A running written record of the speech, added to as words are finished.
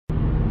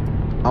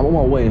I'm on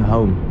my way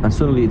home and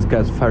suddenly it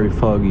gets very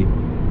foggy.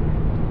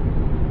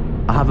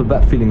 I have a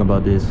bad feeling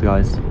about this,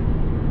 guys.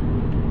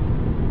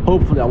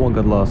 Hopefully I won't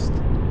get lost.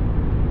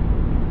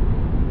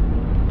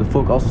 The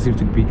fog also seems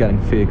to be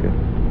getting thicker.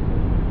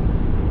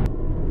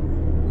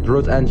 The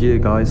road's end here,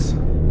 guys.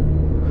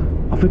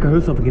 I think I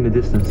heard something in the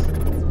distance.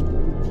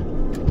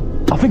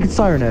 I think it's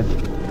Siren Head.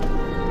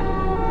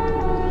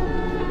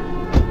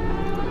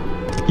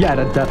 Yeah,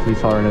 that's definitely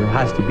Siren Head. It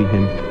has to be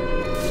him.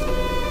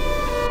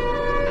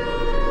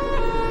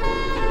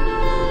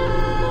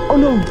 Oh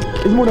no!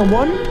 Is more than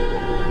one?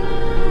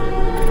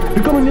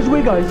 They're coming this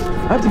way, guys.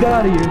 I have to get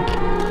out of here.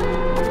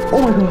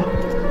 Oh my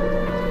god.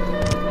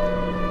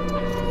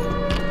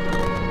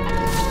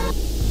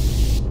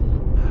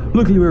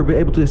 Luckily we were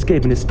able to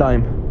escape in this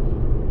time.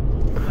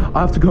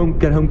 I have to go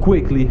get home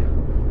quickly.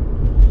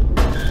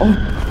 Oh,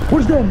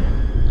 what is that?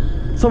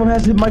 Someone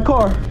has hit my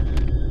car.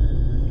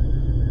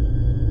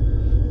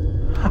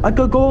 I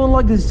can't go on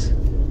like this.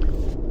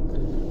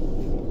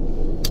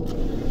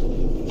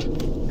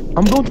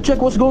 I'm going to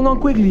check what's going on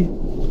quickly.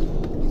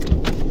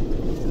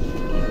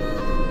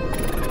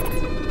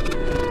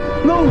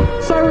 No,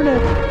 Siren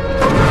Head.